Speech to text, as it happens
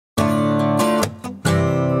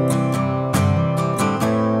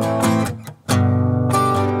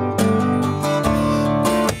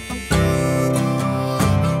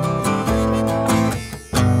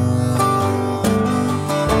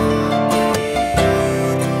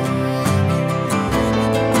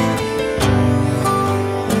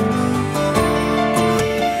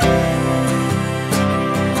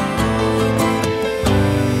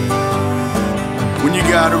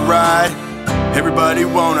Everybody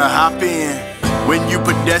wanna hop in. When you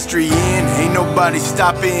pedestrian, ain't nobody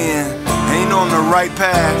stopping. Ain't on the right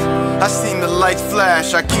path. I seen the lights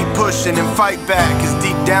flash, I keep pushing and fight back, cause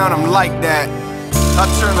deep down I'm like that. I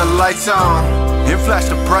turn the lights on and flash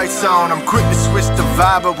the brights on. I'm quick to switch the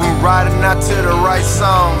vibe up when riding out to the right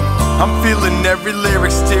song. I'm feeling every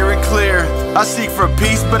lyric, steering clear. I seek for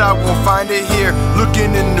peace, but I won't find it here.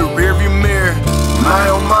 Looking in the rearview mirror, my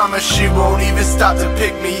old mama, she won't even stop to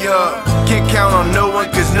pick me up. Can't count on no one,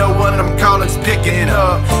 cause no one I'm calling's picking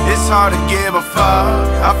up. It's hard to give a fuck,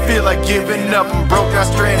 I feel like giving up. I'm broke, not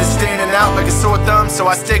stranded, standing out like a sore thumb, so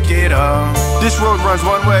I stick it up. This road runs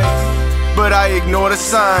one way, but I ignore the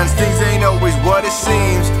signs. Things ain't always what it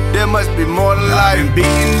seems, there must be more to life. I've been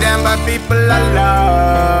beaten down by people I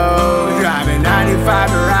love, driving 95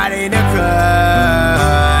 to ride in the club.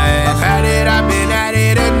 I've had it, I've been at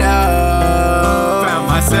it enough. Found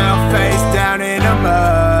myself face down in the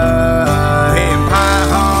mud, hitting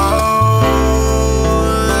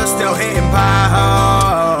potholes, still hitting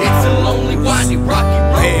potholes. It's a lonely, windy, rocky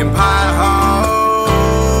road. Hitting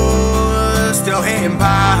potholes, still hitting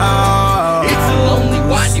potholes. It's a lonely,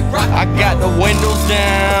 windy, rocky road. I got the windows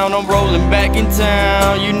down, I'm rolling back in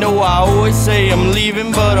town. You know I always say I'm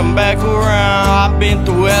leaving, but I'm back around. I've been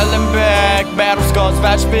through hell and back, battle scars,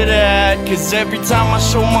 vouch for that. Cause every time I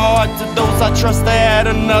show my heart to those I trust, they had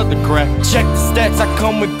another crack. Check the stats, I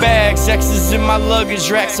come with bags, X's in my luggage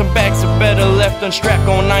rack. Some bags are better left unstrapped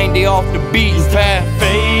on 90 off the beaten path.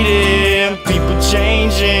 Fading, people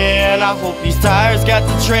changing. I hope these tires got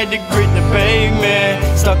the tread to grit the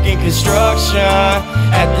pavement. Stuck in construction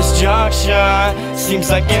at this junction, seems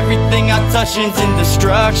like everything I touch ends in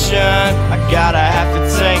destruction. I got a half a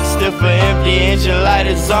tank, still for empty, engine light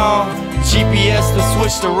is on. GPS to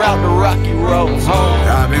switch the route to rocky roads home.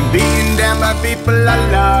 I've been beaten down by people I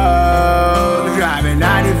love, driving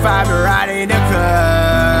 95 to ride in the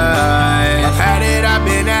club. I've had it, I've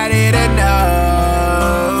been at it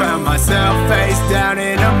enough. Found myself face down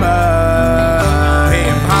in the mud,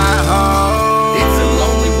 hitting potholes. It's a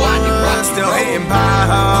lonely, windy, rocky Still road. hitting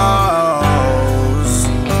potholes,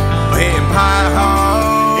 hitting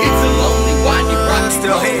potholes. It's a lonely, windy, rocky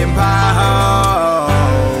Still road. hitting potholes.